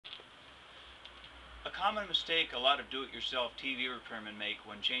common mistake a lot of do-it-yourself TV repairmen make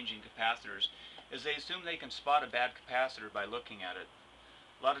when changing capacitors is they assume they can spot a bad capacitor by looking at it.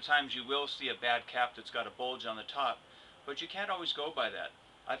 A lot of times you will see a bad cap that's got a bulge on the top, but you can't always go by that.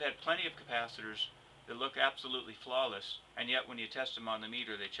 I've had plenty of capacitors that look absolutely flawless, and yet when you test them on the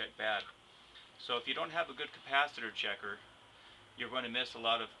meter they check bad. So if you don't have a good capacitor checker, you're going to miss a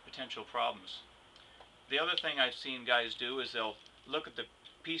lot of potential problems. The other thing I've seen guys do is they'll look at the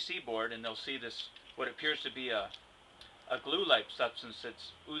PC board and they'll see this, what appears to be a glue-like substance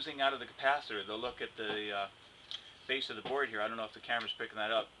that's oozing out of the capacitor. They'll look at the base of the board here. I don't know if the camera's picking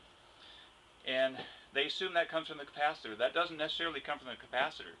that up. And they assume that comes from the capacitor. That doesn't necessarily come from the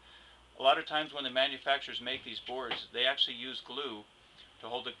capacitor. A lot of times when the manufacturers make these boards, they actually use glue to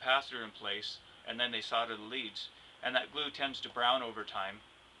hold the capacitor in place, and then they solder the leads. And that glue tends to brown over time,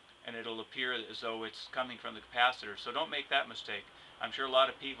 and it'll appear as though it's coming from the capacitor. So don't make that mistake. I'm sure a lot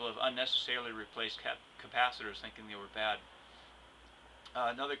of people have unnecessarily replaced capacitors thinking they were bad.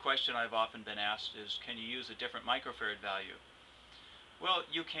 Another question I've often been asked is, can you use a different microfarad value? Well,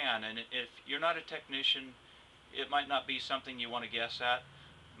 you can, and if you're not a technician, it might not be something you want to guess at.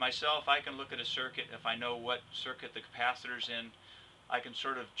 Myself, I can look at a circuit. If I know what circuit the capacitor's in, I can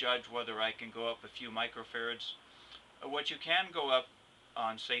sort of judge whether I can go up a few microfarads. What you can go up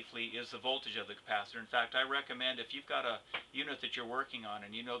on safely is the voltage of the capacitor. In fact, I recommend if you've got a unit that you're working on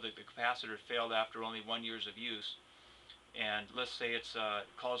and you know that the capacitor failed after only 1 year of use, and let's say it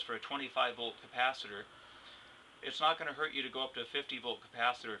calls for a 25 volt capacitor, it's not going to hurt you to go up to a 50 volt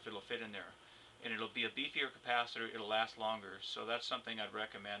capacitor if it'll fit in there. And it'll be a beefier capacitor, it'll last longer. So that's something I'd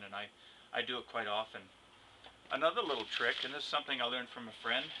recommend, and I do it quite often. Another little trick, and this is something I learned from a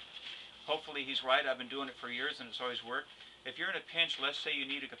friend. Hopefully he's right, I've been doing it for years and it's always worked. If you're in a pinch, let's say you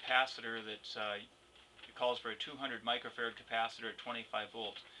need a capacitor that calls for a 200 microfarad capacitor at 25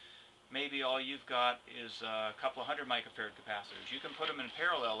 volts. Maybe all you've got is a couple of hundred microfarad capacitors. You can put them in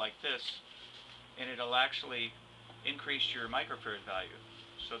parallel like this, and it'll actually increase your microfarad value.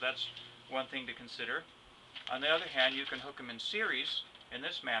 So that's one thing to consider. On the other hand, you can hook them in series in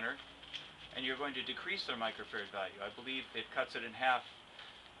this manner, and you're going to decrease their microfarad value. I believe it cuts it in half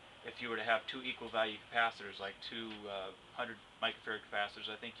if you were to have two equal value capacitors, like two 100 microfarad capacitors.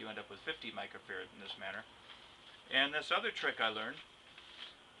 I think you end up with 50 microfarad in this manner. And this other trick I learned,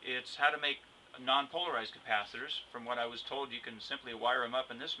 it's how to make non-polarized capacitors. From what I was told, you can simply wire them up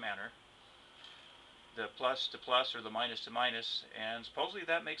in this manner, the plus to plus or the minus to minus, and supposedly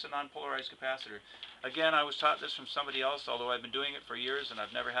that makes a non-polarized capacitor. Again, I was taught this from somebody else, although I've been doing it for years and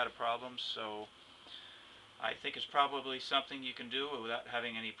I've never had a problem, so I think it's probably something you can do without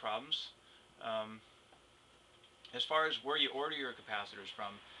having any problems. As far as where you order your capacitors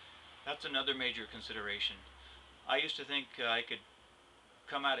from, that's another major consideration. I used to think I could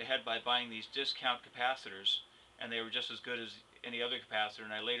come out ahead by buying these discount capacitors, and they were just as good as any other capacitor,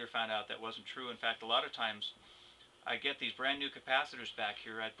 and I later found out that wasn't true. In fact, a lot of times I get these brand new capacitors back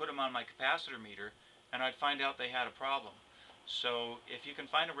here, I'd put them on my capacitor meter, and I'd find out they had a problem. So if you can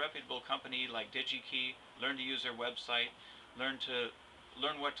find a reputable company like DigiKey, learn to use their website, learn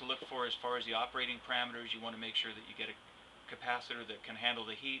what to look for as far as the operating parameters. You want to make sure that you get a capacitor that can handle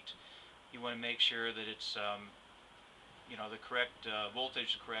the heat. You want to make sure that it's the correct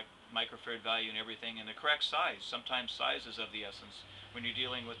voltage, the correct microfarad value and everything, and the correct size. Sometimes size is of the essence. When you're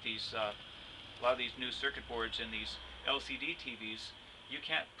dealing with these, a lot of these new circuit boards and these LCD TVs, you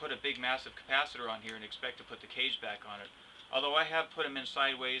can't put a big massive capacitor on here and expect to put the cage back on it. Although I have put them in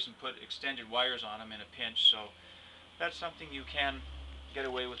sideways and put extended wires on them in a pinch, so that's something you can get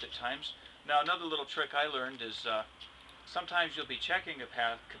away with at times. Now another little trick I learned is sometimes you'll be checking a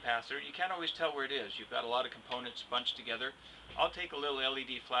capacitor. You can't always tell where it is. You've got a lot of components bunched together. I'll take a little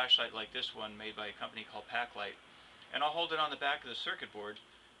LED flashlight like this one made by a company called Packlight, and I'll hold it on the back of the circuit board.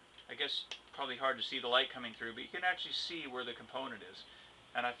 I guess probably hard to see the light coming through, but you can actually see where the component is,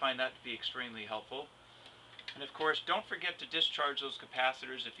 and I find that to be extremely helpful. And of course, don't forget to discharge those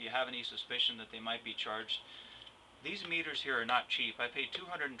capacitors if you have any suspicion that they might be charged. These meters here are not cheap. I paid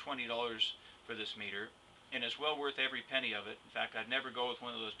 $220 for this meter, and it's well worth every penny of it. In fact, I'd never go with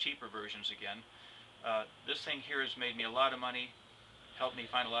one of those cheaper versions again. This thing here has made me a lot of money, helped me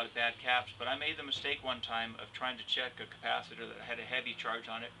find a lot of bad caps, but I made the mistake one time of trying to check a capacitor that had a heavy charge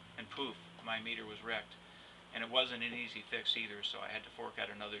on it, and poof, my meter was wrecked. And it wasn't an easy fix either, so I had to fork out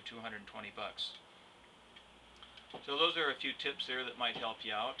another $220. So those are a few tips there that might help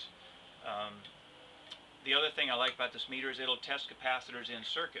you out. The other thing I like about this meter is it'll test capacitors in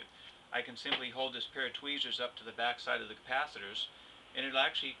circuit. I can simply hold this pair of tweezers up to the back side of the capacitors, and it'll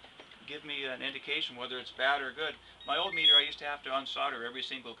actually give me an indication whether it's bad or good. My old meter, I used to have to unsolder every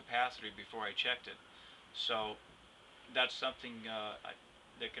single capacitor before I checked it. So that's something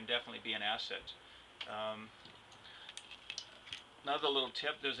that can definitely be an asset. Um, Another little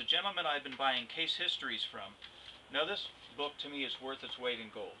tip, there's a gentleman I've been buying case histories from. Now this book to me is worth its weight in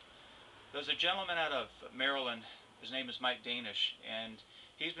gold. There's a gentleman out of Maryland, his name is Mike Danish, and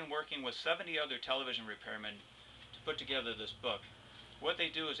he's been working with 70 other television repairmen to put together this book. What they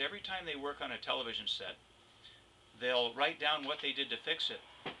do is every time they work on a television set, they'll write down what they did to fix it.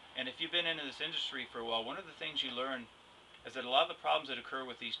 And if you've been in this industry for a while, one of the things you learn is that a lot of the problems that occur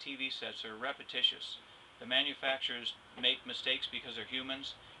with these TV sets are repetitious. The manufacturers make mistakes because they're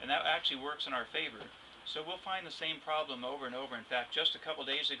humans, and that actually works in our favor. So we'll find the same problem over and over. In fact, just a couple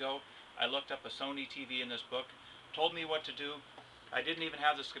days ago, I looked up a Sony TV in this book, told me what to do. I didn't even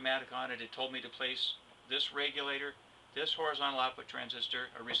have the schematic on it. It told me to place this regulator, this horizontal output transistor,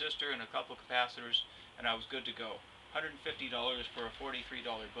 a resistor, and a couple of capacitors, and I was good to go. $150 for a $43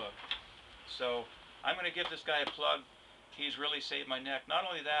 book. So I'm going to give this guy a plug. He's really saved my neck. Not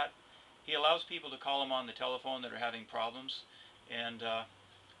only that, he allows people to call him on the telephone that are having problems, and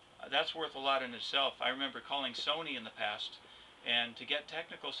that's worth a lot in itself. I remember calling Sony in the past, and to get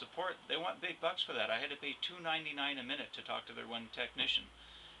technical support, they want big bucks for that. I had to pay $2.99 a minute to talk to their one technician.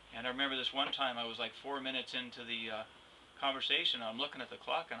 And I remember this one time I was like 4 minutes into the conversation. I'm looking at the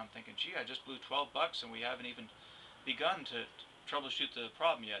clock and I'm thinking, gee, I just blew 12 bucks and we haven't even begun to troubleshoot the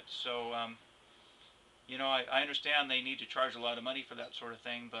problem yet. So, you know, I understand they need to charge a lot of money for that sort of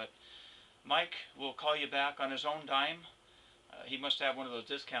thing, but Mike will call you back on his own dime. He must have one of those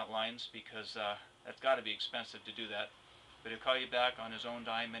discount lines because that's got to be expensive to do that. But he'll call you back on his own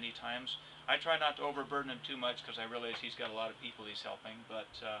dime many times. I try not to overburden him too much because I realize he's got a lot of people he's helping. But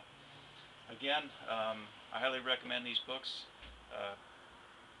again, I highly recommend these books.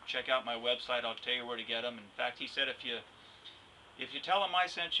 Check out my website. I'll tell you where to get them. In fact, he said if you tell him I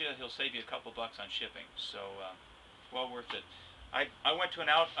sent you, he'll save you a couple bucks on shipping. So well worth it. I went to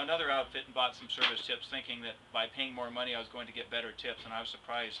another outfit and bought some service tips thinking that by paying more money I was going to get better tips, and I was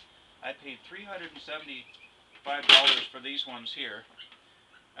surprised. I paid $375 for these ones here,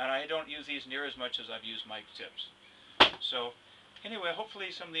 and I don't use these near as much as I've used Mike's tips. So anyway,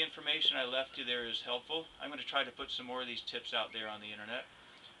 hopefully some of the information I left you there is helpful. I'm going to try to put some more of these tips out there on the internet.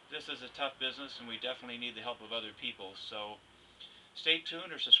 This is a tough business, and we definitely need the help of other people. So stay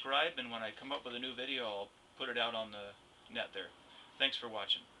tuned or subscribe, and when I come up with a new video, I'll put it out on the net there. Thanks for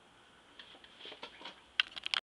watching.